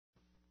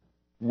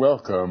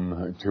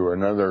Welcome to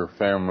another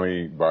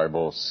family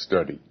Bible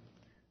study.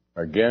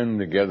 Again,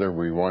 together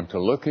we want to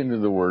look into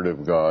the Word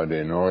of God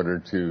in order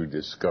to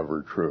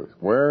discover truth.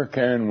 Where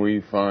can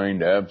we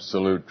find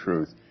absolute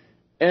truth?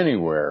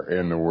 Anywhere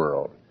in the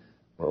world.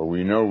 Well,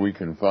 we know we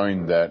can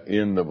find that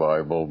in the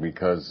Bible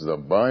because the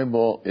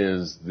Bible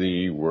is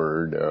the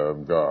Word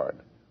of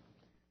God.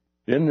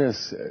 In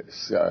this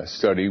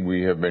study,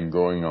 we have been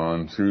going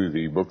on through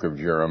the book of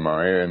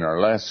Jeremiah. In our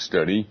last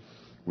study,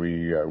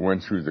 we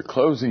went through the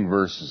closing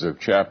verses of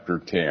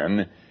chapter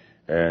 10,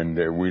 and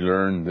we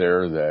learned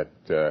there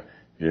that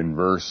in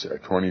verse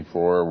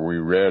 24 we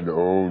read,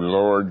 O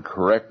Lord,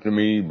 correct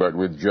me, but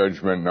with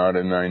judgment, not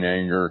in thine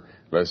anger,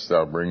 lest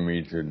thou bring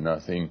me to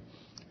nothing.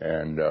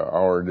 And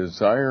our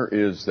desire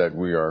is that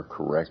we are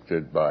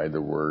corrected by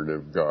the Word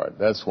of God.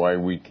 That's why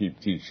we keep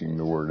teaching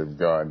the Word of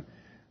God,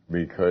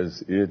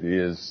 because it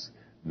is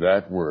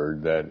that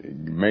Word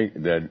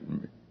that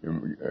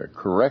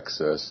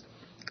corrects us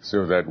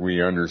so that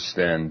we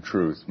understand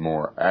truth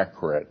more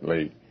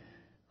accurately.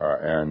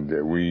 And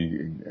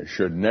we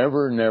should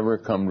never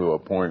come to a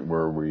point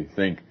where we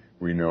think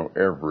we know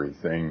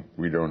everything.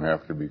 We don't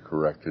have to be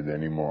corrected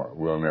anymore.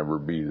 We'll never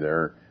be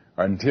there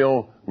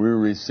until we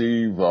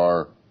receive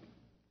our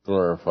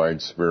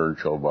glorified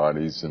spiritual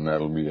bodies, and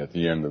that'll be at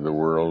the end of the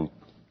world.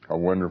 How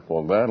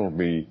wonderful that'll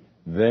be.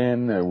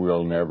 Then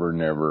we'll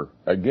never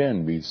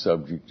again be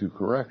subject to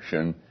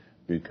correction,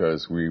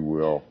 because we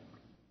will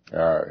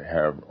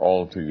have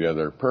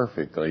altogether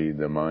perfectly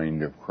the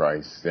mind of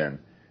Christ, and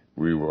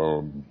we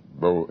will,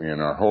 both in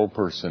our whole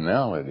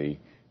personality,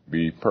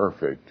 be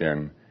perfect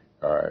and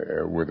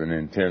with an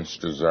intense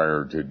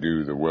desire to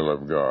do the will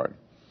of God.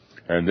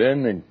 And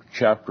then in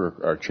chapter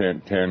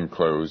 10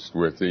 closed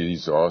with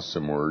these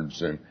awesome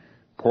words, and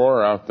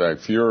pour out thy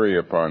fury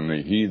upon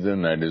the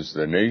heathen, that is,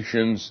 the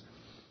nations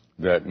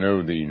that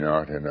know thee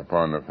not, and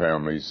upon the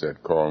families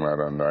that call not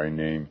on thy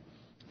name.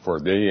 For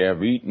they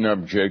have eaten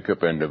up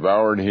Jacob and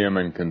devoured him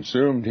and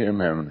consumed him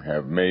and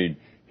have made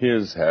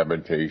his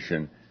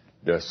habitation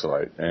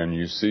desolate. And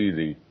you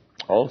see,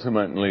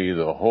 ultimately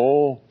the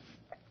whole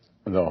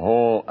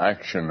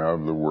action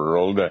of the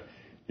world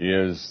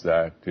is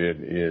that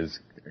it is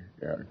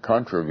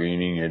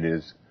contravening, it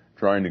is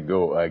trying to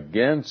go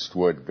against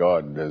what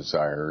God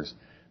desires,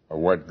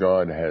 what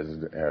God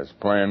has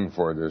planned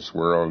for this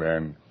world,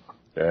 and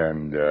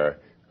the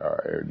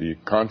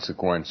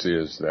consequence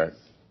is that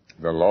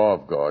the law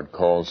of God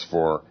calls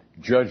for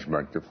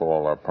judgment to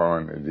fall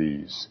upon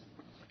these.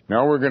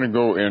 Now we're going to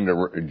go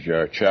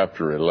into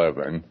chapter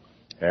 11,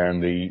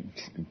 and the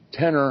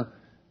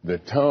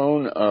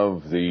tone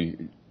of the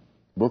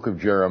book of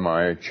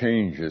Jeremiah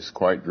changes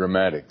quite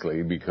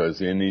dramatically,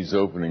 because in these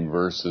opening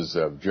verses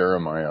of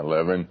Jeremiah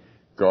 11,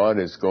 God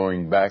is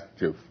going back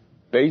to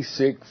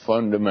basic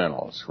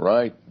fundamentals,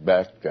 right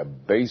back to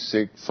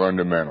basic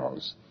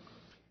fundamentals.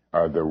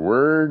 The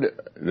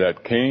word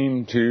that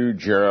came to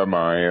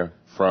Jeremiah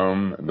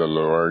from the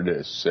Lord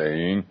is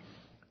saying,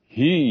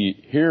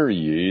 Hear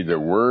ye the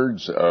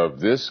words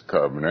of this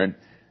covenant,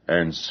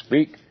 and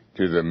speak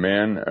to the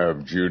men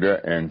of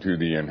Judah and to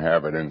the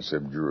inhabitants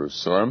of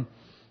Jerusalem,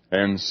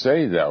 and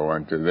say thou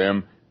unto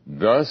them,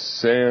 Thus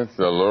saith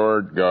the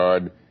Lord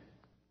God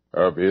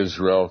of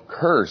Israel,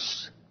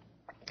 Cursed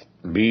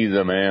be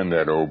the man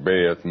that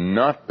obeyeth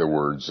not the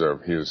words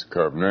of his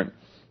covenant,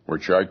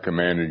 which I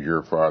commanded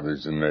your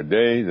fathers in the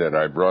day that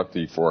I brought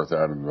thee forth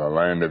out of the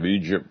land of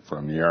Egypt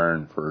from the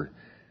iron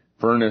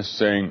furnace,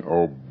 saying,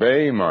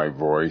 Obey my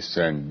voice,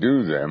 and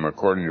do them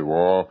according to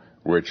all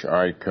which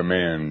I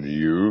command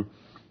you.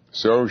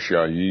 So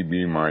shall ye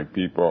be my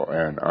people,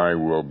 and I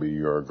will be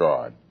your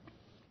God.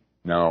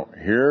 Now,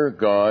 here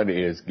God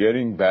is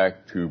getting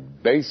back to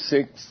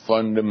basic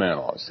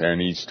fundamentals,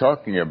 and he's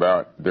talking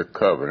about the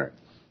covenant.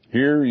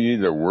 Hear ye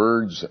the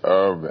words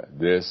of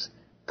this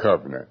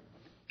covenant.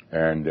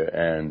 And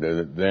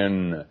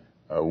then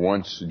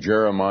once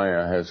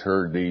Jeremiah has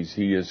heard these,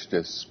 he is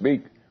to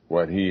speak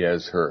what he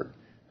has heard.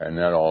 And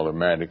that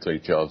automatically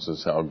tells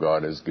us how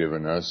God has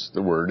given us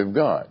the Word of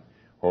God.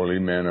 Holy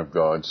men of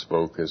God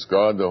spoke as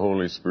God, the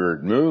Holy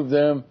Spirit moved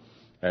them,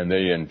 and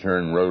they in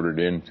turn wrote it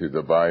into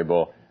the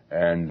Bible.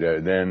 And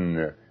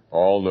then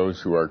all those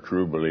who are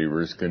true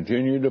believers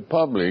continue to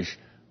publish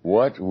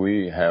what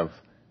we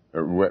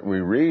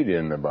read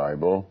in the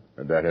Bible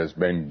that has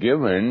been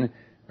given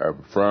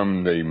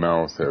from the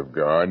mouth of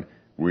God.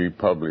 We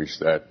publish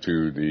that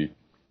in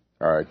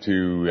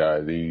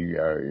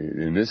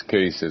this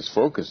case, it's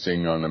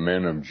focusing on the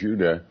men of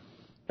Judah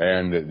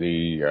and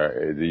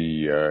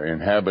the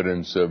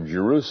inhabitants of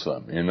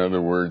Jerusalem. In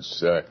other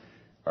words,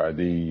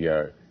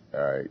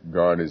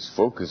 God is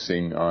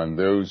focusing on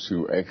those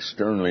who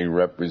externally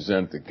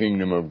represent the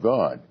kingdom of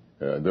God,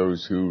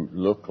 those who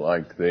look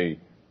like they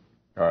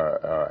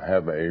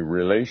have a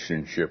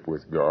relationship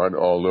with God,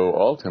 although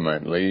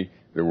ultimately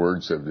the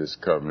words of this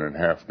covenant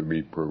have to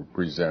be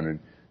presented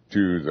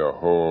to the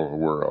whole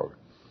world.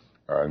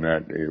 And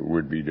that it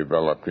would be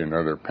developed in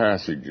other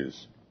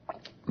passages.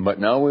 But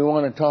now we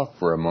want to talk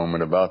for a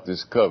moment about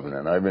this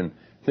covenant. I've been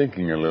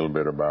thinking a little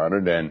bit about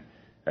it, and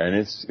And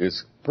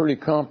it's pretty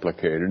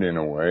complicated in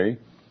a way,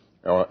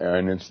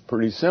 and it's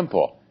pretty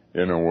simple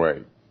in a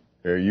way.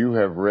 You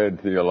have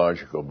read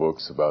theological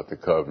books about the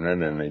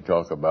covenant, and they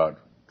talk about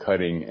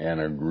cutting an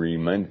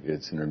agreement.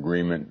 It's an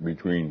agreement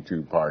between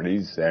two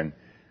parties, and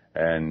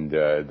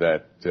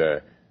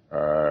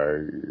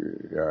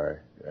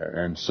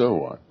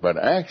so on. But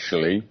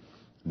actually,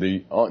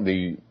 the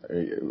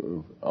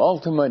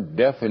ultimate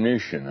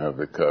definition of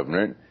the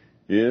covenant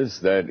is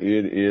that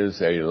it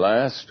is a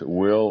last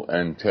will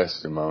and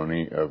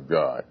testimony of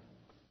God.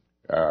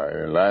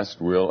 A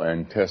last will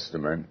and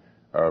testament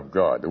of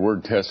God. The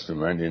word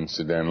testament,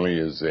 incidentally,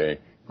 is a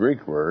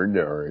Greek word,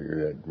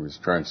 or that was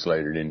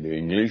translated into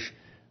English,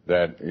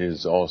 that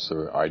is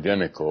also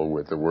identical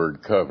with the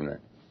word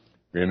covenant.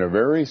 In a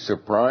very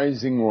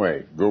surprising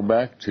way, go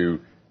back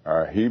to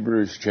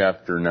Hebrews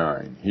chapter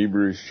 9.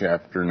 Hebrews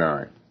chapter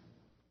 9.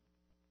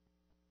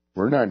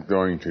 We're not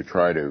going to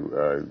try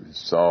to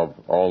solve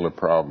all the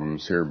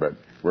problems here, but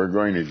we're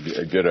going to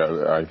get,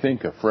 I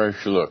think, a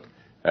fresh look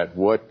at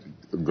what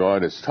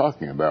God is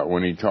talking about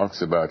when he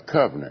talks about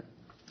covenant.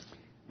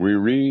 We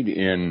read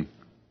in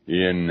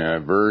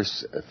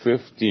verse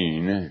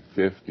 15,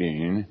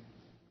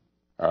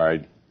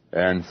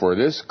 and for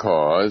this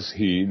cause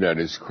he, that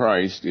is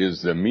Christ,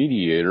 is the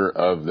mediator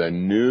of the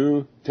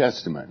New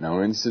Testament.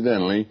 Now,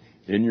 incidentally,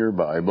 in your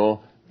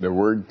Bible, the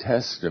word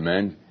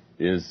testament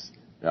is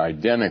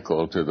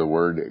identical to the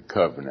word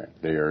covenant.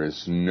 There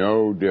is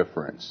no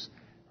difference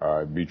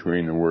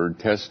between the word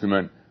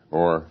testament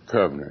or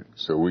covenant.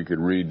 So we could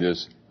read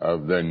this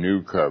of the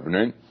new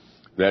covenant,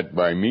 that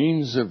by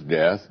means of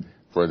death,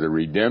 for the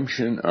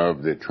redemption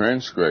of the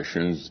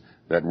transgressions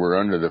that were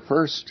under the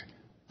first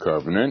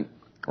covenant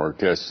or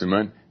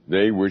testament,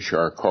 they which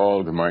are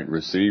called might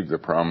receive the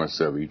promise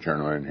of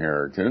eternal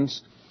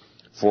inheritance.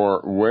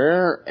 For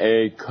where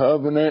a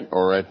covenant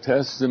or a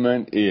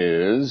testament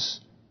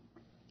is,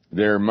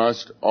 there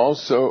must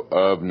also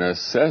of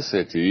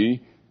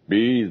necessity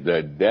be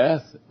the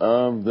death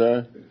of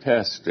the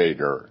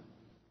testator.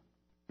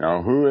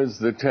 Now, who is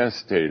the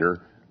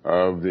testator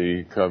of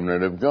the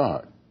covenant of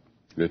God?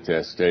 The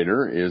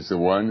testator is the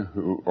one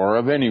who, or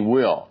of any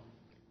will,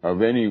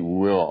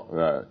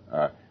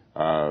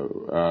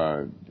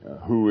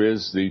 who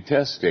is the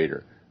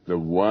testator? The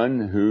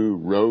one who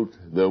wrote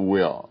the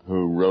will,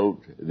 who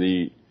wrote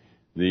the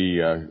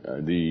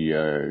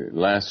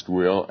last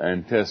will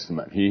and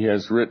testament. He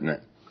has written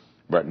it.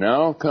 But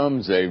now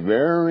comes a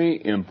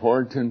very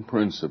important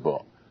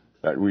principle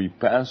that we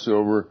pass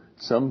over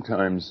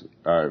sometimes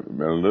a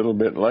little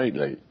bit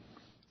lightly.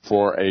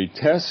 For a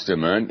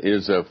testament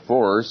is of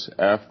force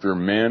after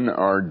men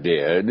are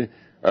dead,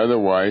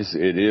 otherwise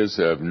it is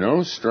of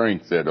no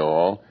strength at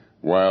all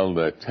while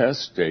the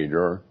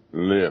testator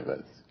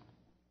liveth.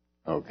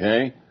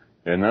 Okay?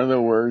 In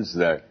other words,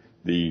 that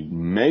the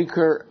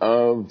maker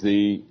of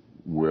the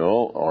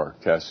will or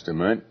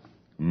testament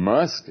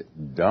must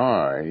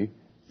die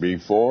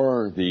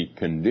before the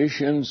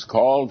conditions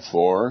called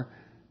for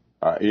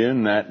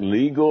in that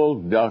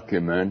legal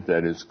document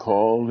that is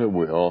called a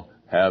will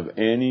have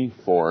any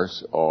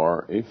force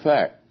or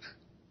effect.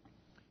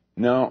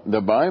 Now,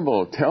 the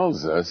Bible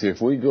tells us,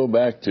 if we go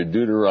back to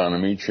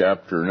Deuteronomy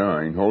chapter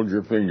 9, hold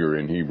your finger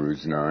in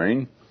Hebrews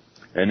 9,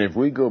 and if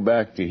we go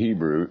back to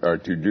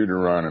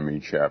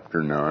Deuteronomy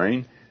chapter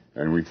 9,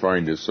 and we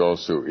find this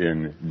also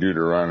in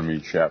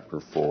Deuteronomy chapter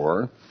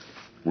 4,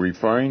 we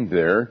find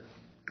there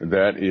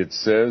that it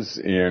says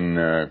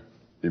in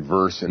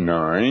verse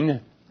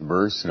 9,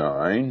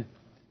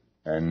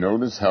 and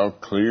notice how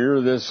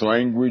clear this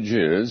language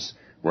is.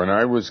 When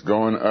I was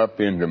going up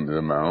into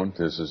the mount,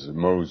 this is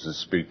Moses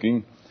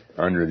speaking,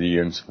 under the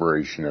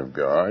inspiration of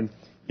God,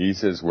 he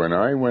says, when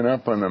I went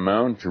up on the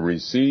mount to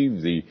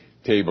receive the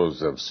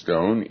tables of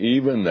stone,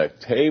 even the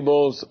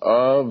tables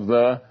of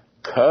the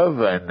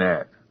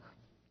covenant.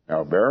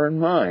 Now bear in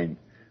mind,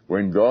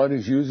 when God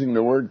is using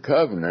the word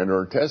covenant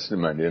or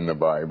testament in the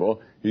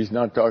Bible, he's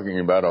not talking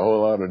about a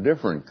whole lot of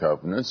different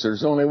covenants.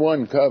 There's only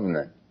one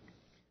covenant.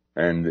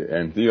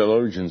 And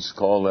theologians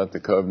call that the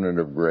covenant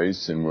of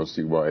grace, and we'll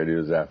see why it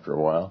is after a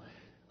while.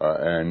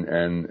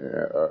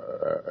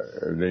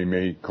 They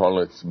may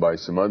call it by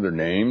some other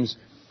names.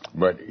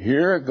 But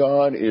here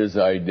God is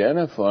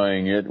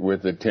identifying it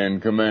with the Ten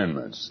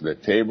Commandments, the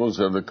tables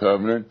of the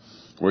covenant,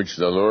 which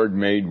the Lord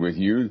made with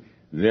you.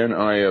 Then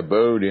I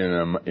abode in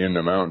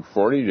the mount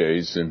 40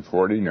 days and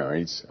 40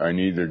 nights. I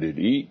neither did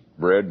eat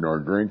bread nor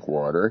drink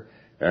water.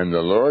 And the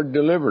Lord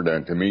delivered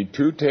unto me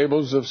 2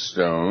 tables of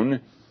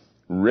stone,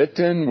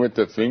 written with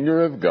the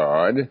finger of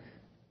God.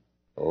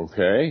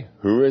 Okay,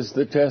 who is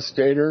the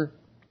testator?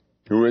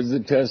 Who is the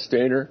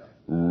testator?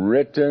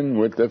 Written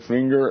with the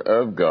finger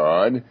of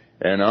God,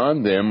 and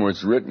on them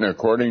was written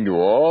according to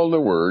all the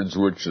words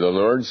which the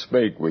Lord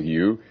spake with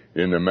you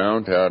in the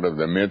mount out of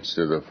the midst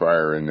of the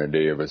fire in the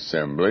day of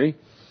assembly.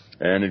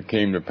 And it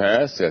came to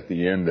pass at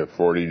the end of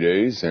 40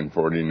 days and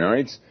 40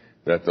 nights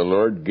that the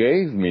Lord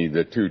gave me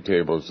the 2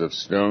 tables of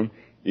stone,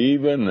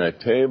 even the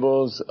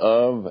tables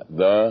of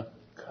the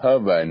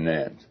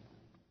covenant.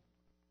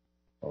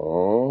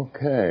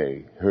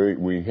 Okay.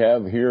 We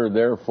have here,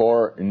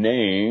 therefore,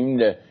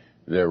 named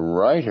the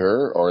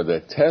writer or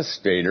the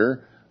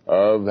testator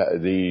of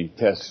the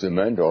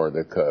testament or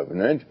the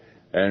covenant,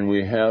 and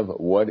we have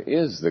what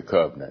is the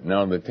covenant.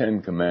 Now, the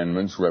Ten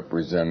Commandments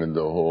represented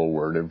the whole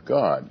Word of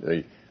God.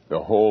 The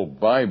whole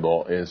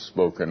Bible is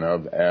spoken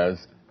of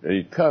as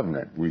a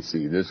covenant. We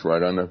see this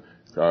right as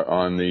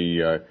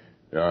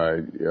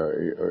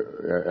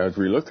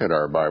we look at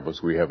our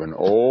Bibles. We have an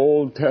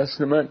Old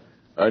Testament,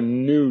 a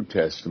New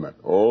Testament.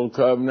 Old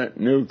Covenant,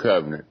 New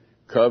Covenant.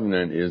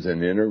 Covenant is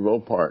an integral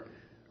part.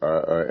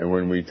 And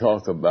when we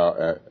talk about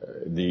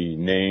the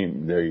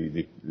name,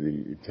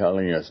 the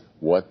telling us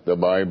what the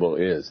Bible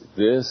is,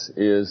 this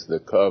is the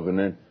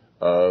covenant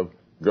of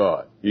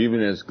God.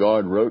 Even as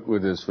God wrote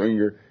with His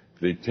finger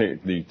the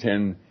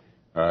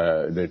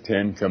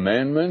Ten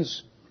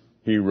Commandments,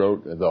 He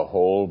wrote the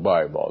whole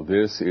Bible.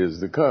 This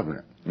is the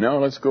covenant. Now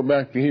let's go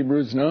back to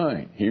Hebrews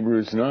 9.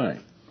 Hebrews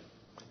 9.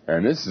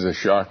 And this is a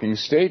shocking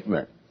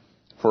statement.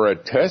 For a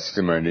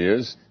testament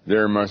is,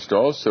 there must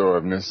also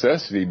of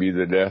necessity be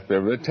the death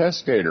of the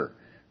testator.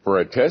 For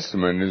a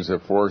testament is a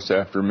force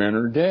after men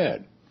are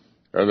dead.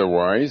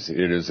 Otherwise,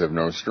 it is of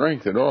no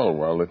strength at all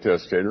while the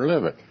testator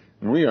liveth.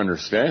 And we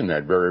understand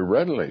that very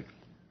readily.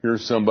 Here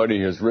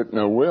somebody has written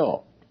a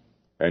will.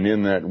 And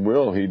in that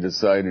will, he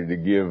decided to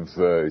give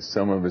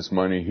some of his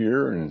money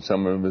here and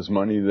some of his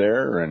money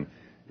there. And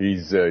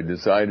he's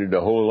decided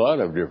a whole lot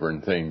of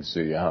different things.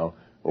 See how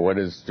what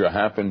is to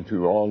happen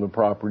to all the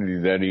property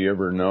that he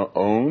ever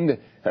owned?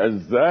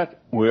 Has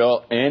that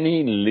will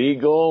any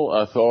legal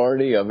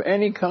authority of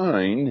any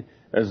kind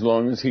as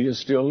long as he is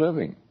still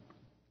living?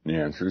 The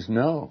answer is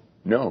no.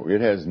 No,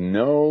 it has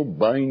no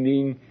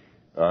binding.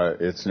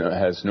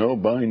 Has no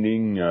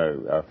binding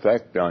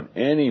effect on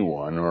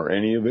anyone or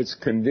any of its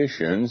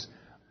conditions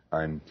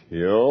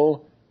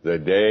until the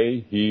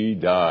day he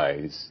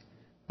dies.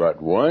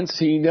 But once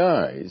he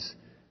dies,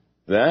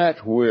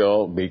 that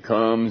will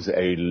becomes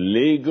a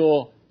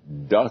legal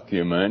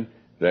document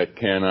that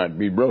cannot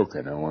be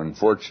broken. Now,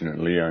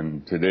 unfortunately,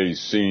 on today's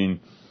scene,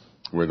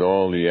 with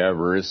all the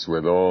avarice,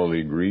 with all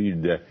the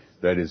greed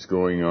that is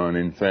going on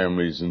in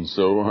families and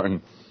so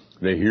on,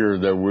 they hear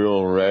the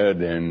will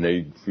read and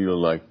they feel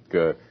like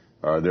they're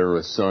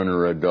a son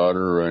or a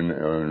daughter or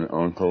an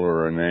uncle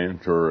or an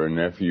aunt or a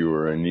nephew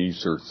or a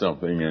niece or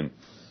something, and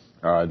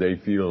they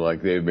feel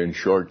like they've been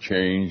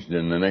shortchanged,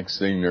 and the next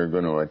thing they're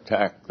going to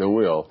attack the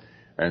will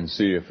and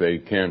see if they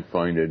can't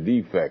find a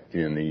defect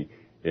in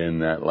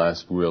that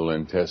last will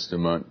and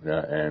testament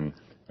and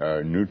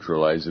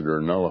neutralize it or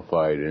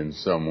nullify it in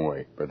some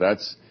way. But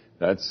that's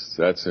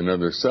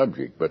another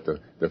subject. But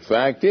the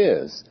fact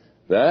is,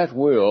 that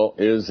will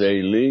is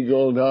a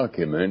legal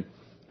document,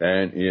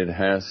 and it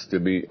has to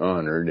be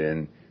honored.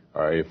 And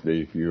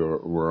if you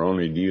were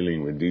only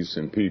dealing with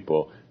decent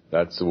people,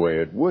 that's the way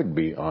it would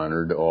be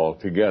honored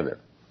altogether.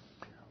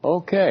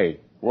 Okay,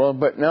 well,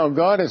 but now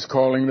God is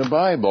calling the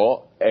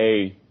Bible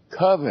a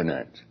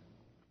covenant.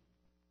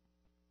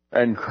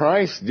 And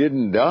Christ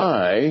didn't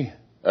die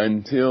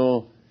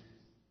until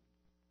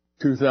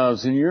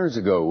 2,000 years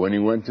ago when He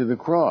went to the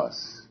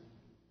cross.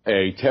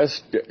 A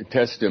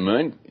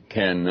testament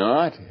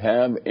cannot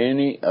have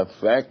any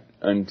effect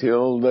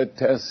until the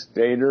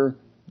testator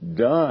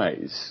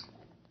dies.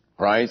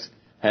 Christ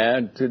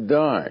had to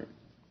die.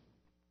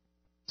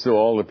 So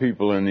all the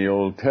people in the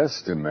Old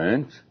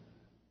Testament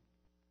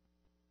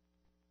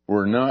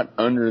were not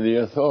under the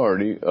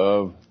authority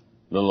of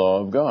the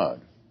law of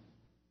God.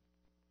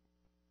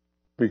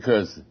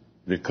 Because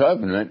the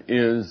covenant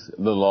is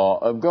the law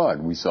of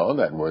God. We saw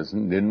that,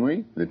 didn't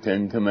we? The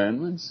Ten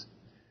Commandments.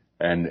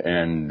 And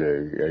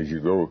as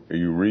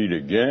you read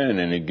again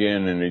and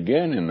again and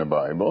again in the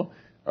Bible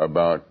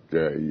about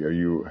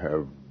you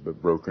have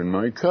broken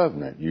my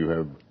covenant, you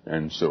have,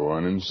 and so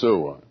on and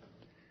so on.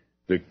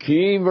 The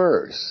key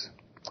verse,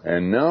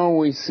 and now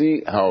we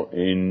see how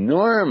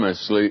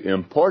enormously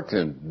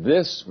important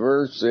this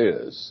verse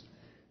is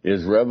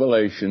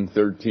Revelation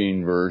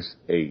 13 verse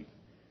 8.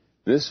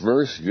 This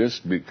verse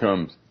just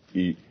becomes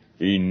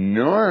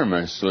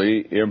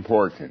enormously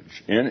important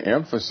in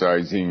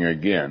emphasizing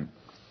again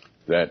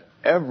that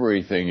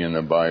everything in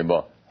the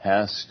Bible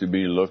has to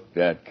be looked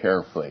at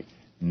carefully.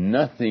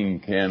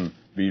 Nothing can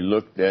be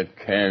looked at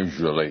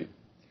casually.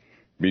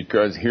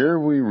 Because here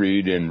we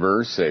read in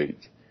verse 8,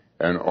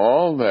 and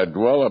all that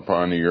dwell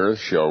upon the earth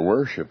shall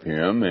worship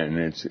Him, and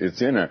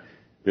it's in a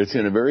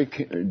very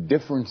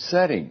different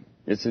setting.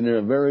 It's in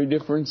a very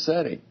different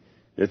setting.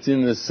 It's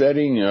in the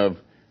setting of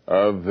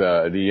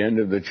the end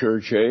of the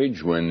church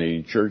age, when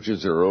the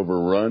churches are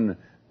overrun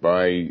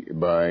by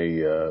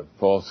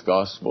false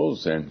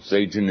gospels, and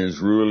Satan is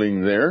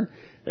ruling there,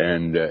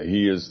 and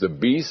he is the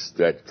beast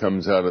that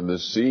comes out of the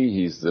sea.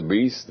 He's the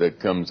beast that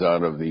comes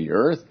out of the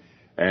earth,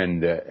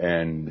 and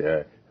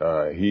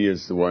he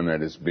is the one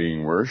that is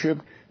being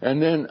worshipped.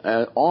 And then,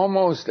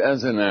 almost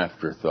as an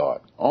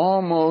afterthought,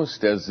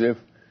 almost as if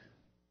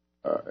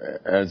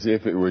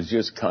it was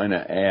just kind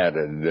of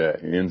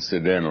added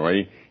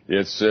incidentally,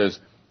 it says,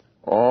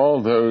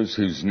 all those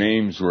whose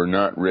names were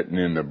not written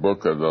in the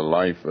book of the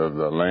life of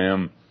the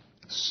Lamb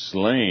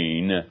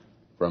slain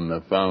from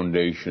the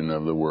foundation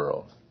of the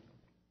world.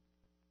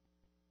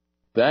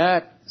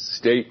 That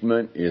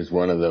statement is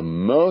one of the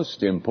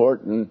most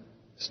important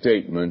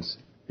statements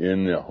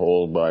in the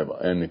whole Bible.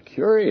 And the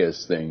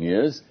curious thing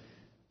is,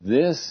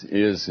 this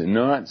is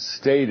not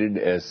stated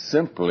as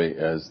simply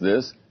as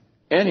this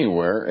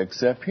anywhere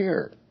except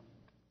here.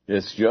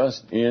 It's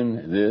just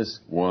in this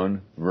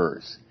one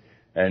verse.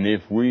 And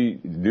if we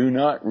do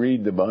not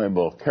read the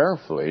Bible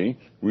carefully,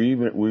 we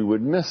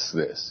would miss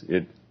this.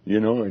 If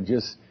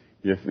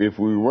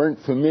we weren't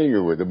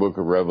familiar with the book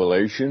of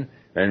Revelation,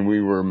 and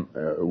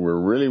we're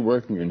really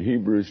working in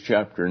Hebrews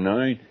chapter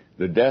 9,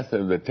 the death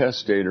of the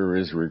testator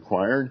is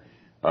required,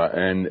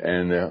 and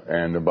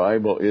the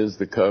Bible is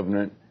the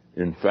covenant.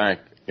 In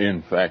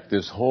fact,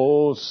 this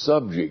whole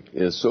subject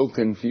is so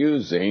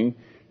confusing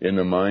in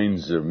the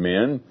minds of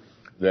men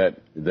that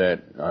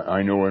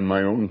I know in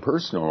my own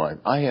personal life,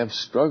 I have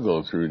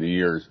struggled through the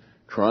years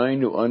trying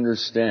to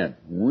understand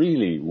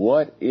really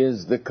what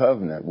is the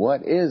covenant?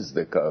 What is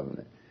the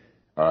covenant?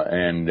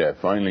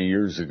 Finally,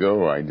 years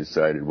ago, I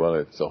decided, well,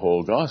 it's the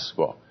whole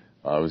gospel.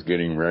 I was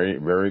getting very,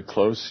 very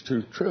close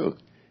to truth.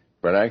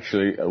 But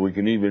actually, we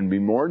can even be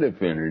more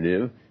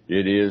definitive.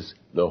 It is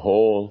the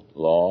whole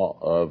law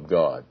of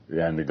God.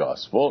 And the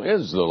gospel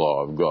is the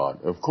law of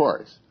God, of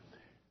course.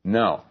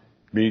 Now,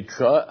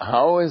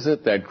 how is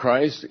it that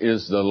Christ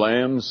is the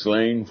Lamb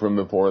slain from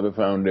before the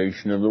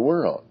foundation of the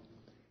world?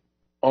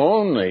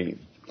 Only,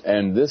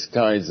 and this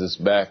ties us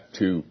back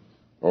to,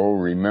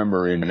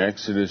 remember in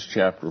Exodus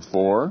chapter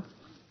 4,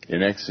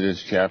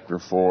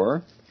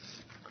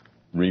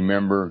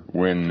 remember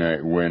when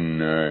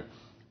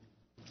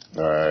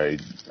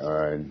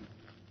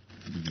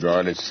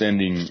God is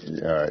sending,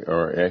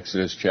 or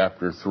Exodus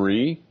chapter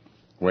 3,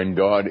 when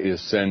God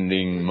is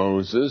sending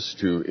Moses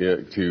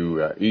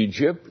to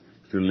Egypt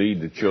to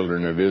lead the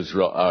children of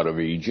Israel out of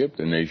Egypt,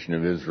 the nation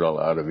of Israel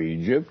out of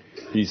Egypt,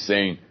 he's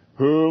saying,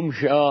 "Whom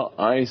shall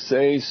I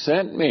say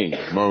sent me?"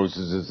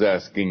 Moses is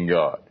asking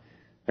God.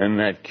 And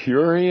that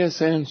curious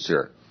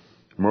answer,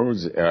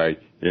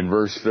 in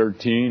verse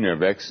 13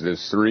 of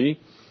Exodus 3,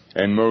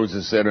 "And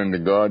Moses said unto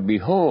God,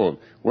 Behold,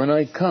 when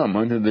I come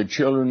unto the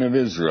children of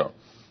Israel,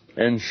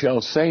 and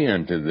shall say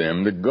unto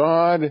them, The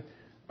God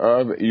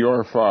of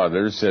your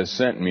fathers has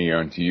sent me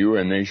unto you,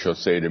 and they shall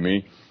say to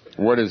me,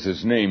 What is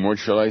his name? What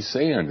shall I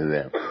say unto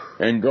them?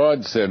 And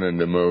God said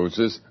unto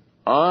Moses,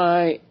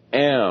 I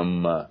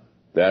am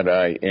that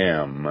I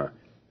am.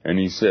 And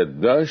he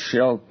said, Thus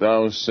shalt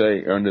thou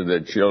say unto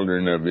the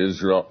children of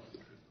Israel,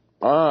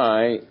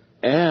 I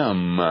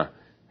am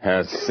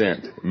hath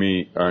sent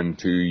me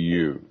unto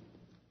you."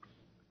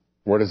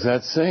 What is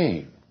that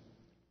saying?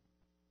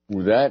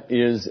 That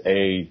is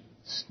a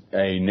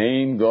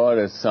name God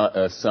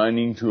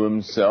assigning to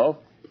himself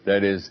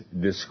that is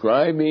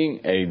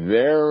describing a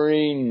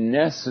very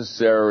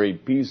necessary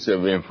piece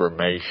of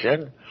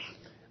information,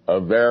 a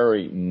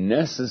very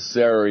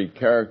necessary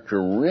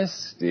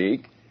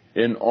characteristic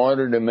in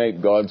order to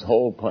make God's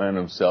whole plan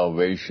of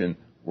salvation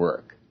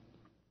work.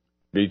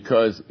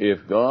 Because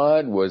if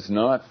God was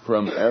not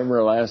from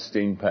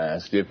everlasting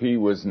past, if he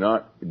was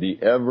not the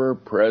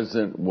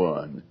ever-present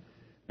one,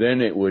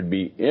 then it would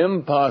be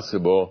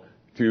impossible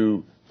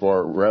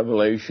for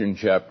Revelation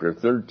chapter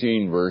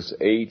 13 verse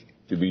 8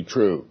 to be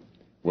true,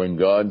 when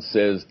God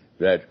says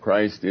that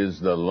Christ is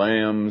the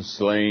Lamb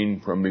slain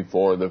from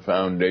before the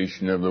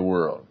foundation of the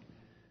world.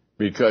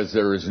 Because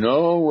there is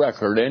no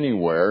record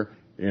anywhere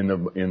in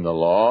the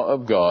law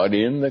of God,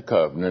 in the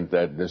covenant,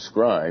 that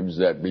describes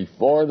that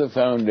before the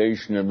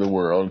foundation of the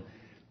world,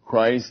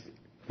 Christ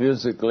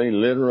physically,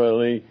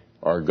 literally,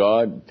 or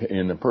God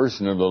in the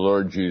person of the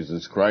Lord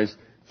Jesus Christ,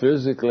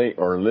 physically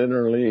or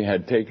literally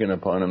had taken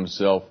upon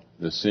himself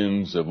the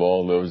sins of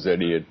all those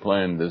that he had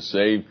planned to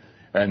save.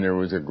 And there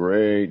was a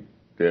great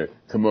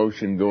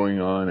commotion going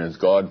on as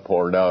God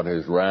poured out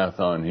his wrath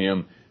on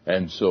him,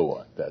 and so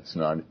on. That's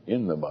not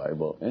in the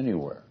Bible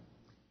anywhere.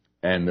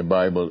 And the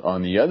Bible,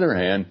 on the other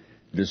hand,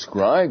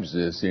 describes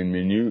this in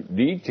minute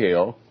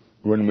detail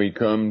when we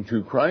come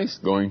to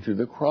Christ going to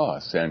the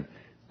cross. And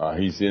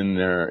he's in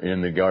there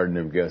in the Garden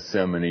of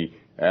Gethsemane.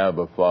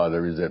 Abba,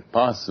 Father, is it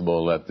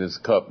possible that this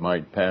cup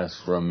might pass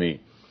from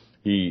me?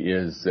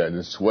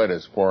 The sweat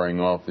is pouring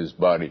off his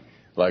body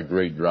like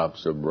great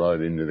drops of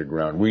blood into the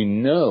ground. We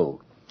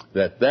know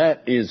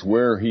that is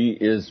where he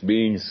is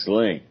being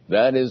slain.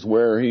 That is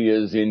where he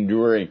is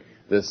enduring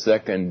the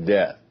second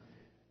death.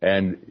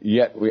 And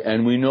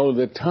we know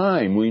the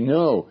time. We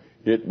know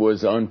it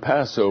was on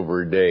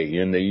Passover Day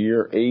in the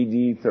year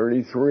AD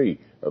 33,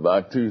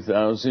 about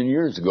 2,000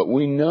 years ago.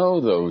 We know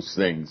those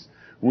things.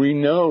 We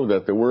know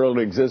that the world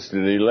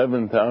existed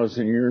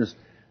 11,000 years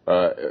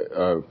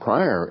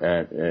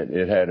prior.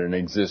 It had an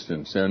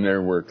existence, and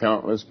there were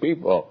countless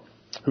people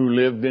who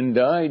lived and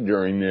died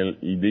during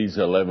these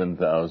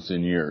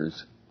 11,000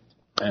 years.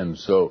 And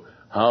so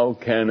how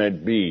can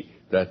it be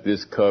that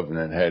this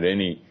covenant had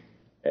any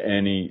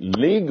any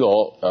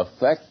legal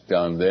effect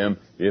on them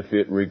if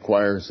it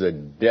requires the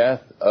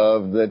death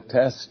of the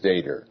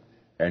testator.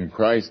 And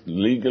Christ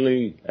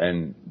legally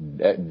and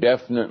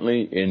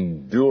definitely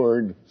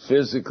endured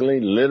physically,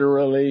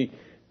 literally,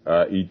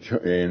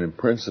 in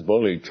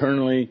principle,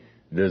 eternally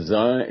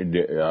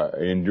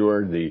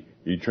endured the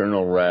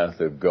eternal wrath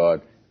of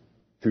God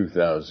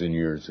 2,000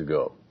 years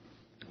ago.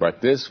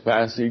 But this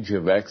passage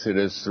of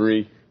Exodus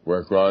 3,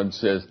 where God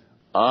says,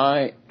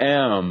 I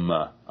am.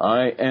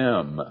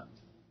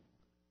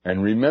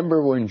 And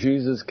remember when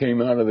Jesus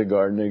came out of the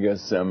Garden of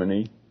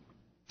Gethsemane?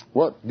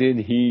 What did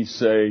he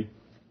say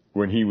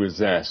when he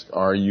was asked,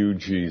 are you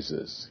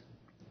Jesus?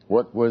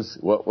 What was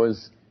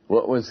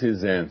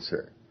his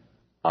answer?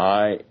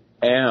 I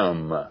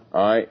am.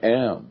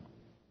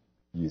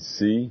 You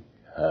see,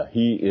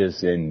 he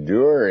is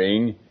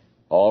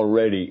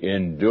already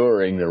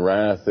enduring the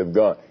wrath of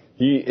God.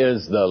 He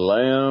is the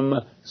Lamb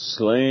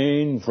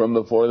slain from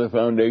before the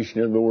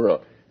foundation of the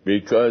world,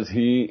 because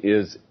he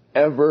is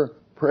ever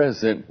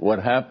present. What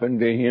happened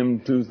to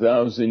him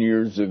 2,000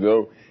 years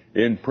ago,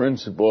 in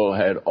principle,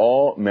 had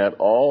met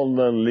all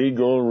the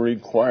legal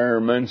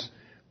requirements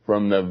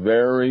from the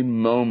very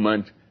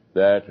moment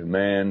that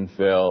man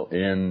fell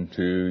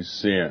into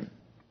sin.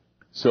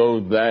 So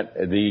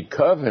that the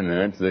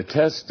covenant, the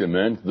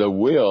testament, the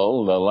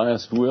will, the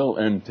last will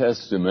and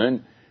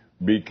testament,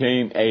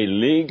 became a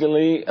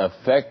legally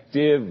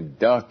effective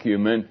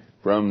document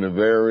from the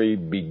very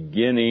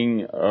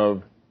beginning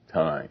of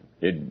time.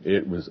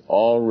 It was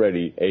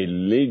already a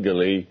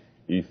legally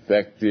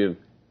effective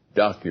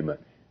document.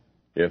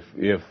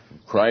 If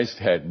Christ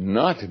had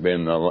not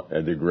been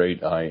the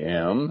great I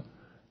am,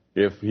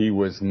 if he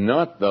was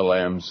not the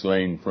Lamb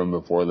slain from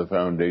before the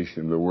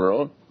foundation of the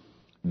world,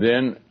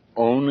 then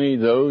only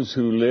those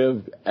who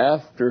lived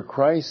after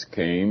Christ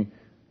came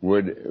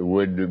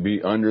would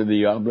be under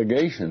the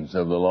obligations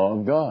of the law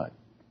of God.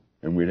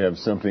 And we'd have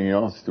something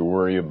else to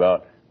worry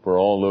about for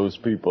all those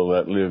people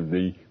that lived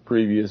the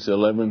previous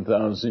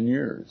 11,000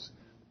 years.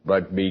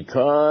 But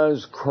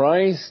because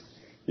Christ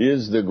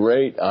is the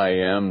great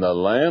I am, the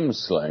Lamb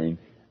slain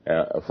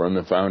from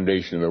the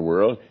foundation of the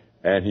world,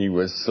 and he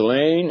was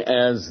slain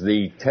as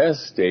the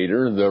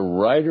testator, the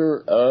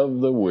writer of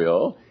the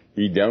will.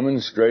 He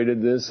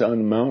demonstrated this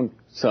on Mount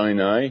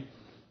Sinai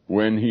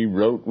when he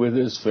wrote with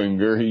his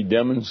finger. He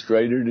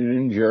demonstrated it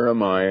in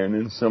Jeremiah and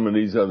in some of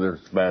these other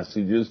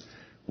passages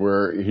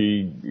where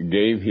he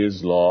gave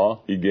his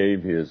law, he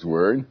gave his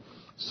word.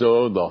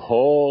 So the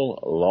whole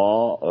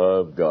law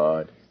of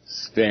God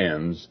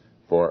stands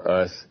for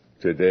us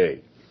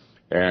today.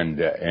 And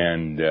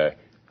the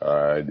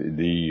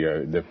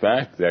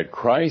fact that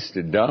Christ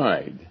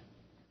died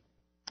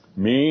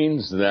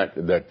means that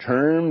the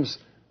terms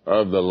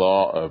of the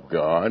law of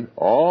God,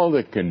 all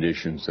the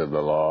conditions of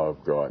the law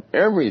of God,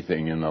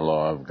 everything in the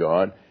law of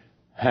God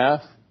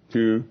have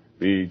to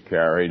be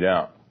carried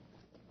out.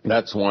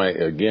 That's why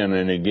again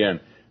and again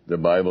the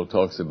Bible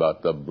talks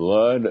about the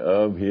blood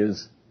of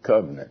his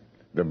covenant,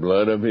 the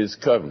blood of his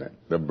covenant,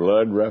 the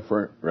blood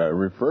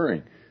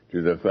referring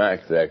to the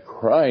fact that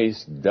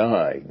Christ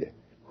died.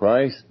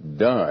 Christ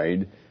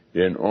died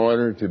in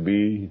order to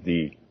be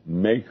the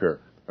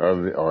maker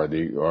of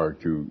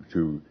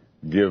to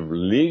give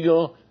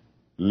legal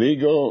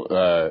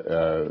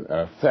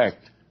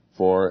effect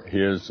for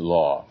his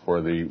law,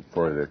 for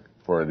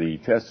the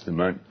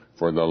testament,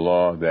 for the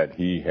law that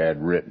he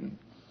had written.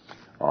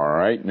 All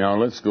right, now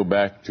let's go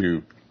back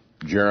to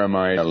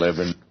Jeremiah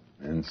 11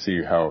 and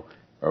see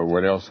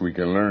what else we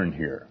can learn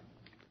here.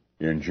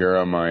 In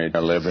Jeremiah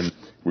 11,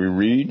 we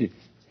read,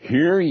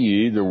 "Hear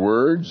ye the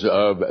words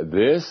of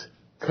this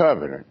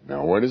covenant."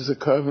 Now, what is the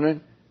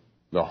covenant?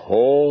 The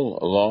whole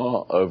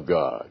law of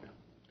God.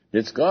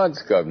 It's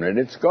God's covenant.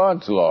 It's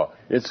God's law.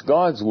 It's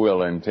God's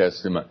will and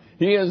testament.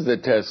 He is the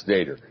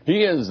testator.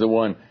 He is the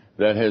one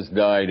that has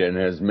died and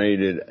has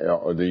made it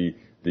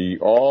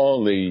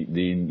all the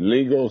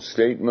legal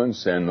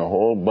statements, and the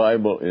whole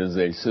Bible is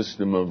a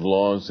system of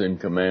laws and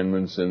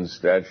commandments and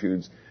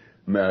statutes,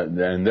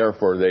 and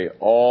therefore they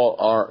all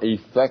are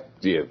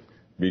effective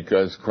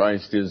because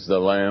Christ is the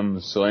Lamb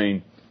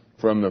slain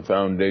from the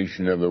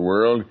foundation of the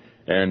world,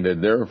 and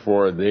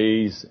therefore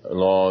these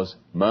laws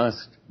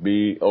must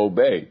be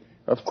obeyed.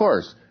 Of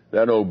course,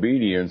 that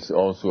obedience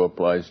also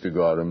applies to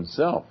God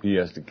himself. He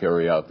has to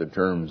carry out the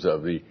terms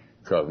of the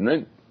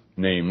covenant,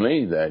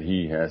 namely that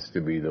he has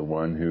to be the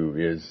one who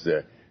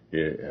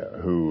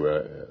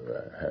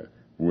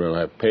will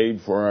have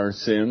paid for our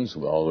sins,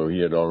 although he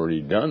had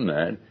already done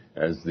that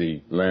as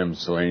the Lamb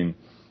slain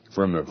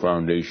from the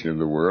foundation of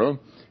the world,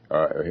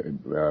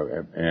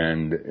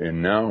 and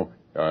now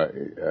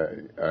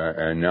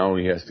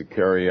he has to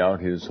carry out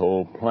his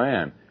whole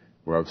plan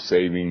of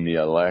saving the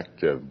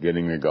elect, of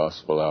getting the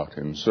gospel out,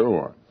 and so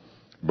on.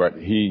 But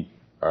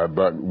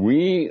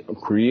we,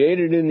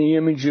 created in the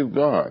image of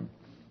God,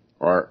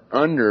 are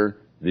under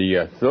the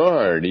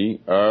authority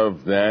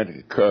of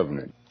that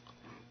covenant.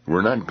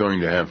 We're not going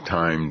to have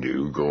time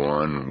to go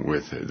on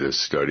with this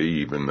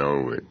study, even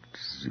though it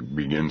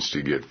begins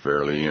to get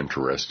fairly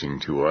interesting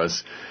to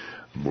us.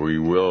 We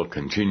will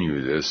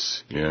continue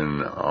this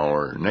in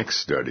our next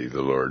study,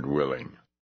 the Lord willing.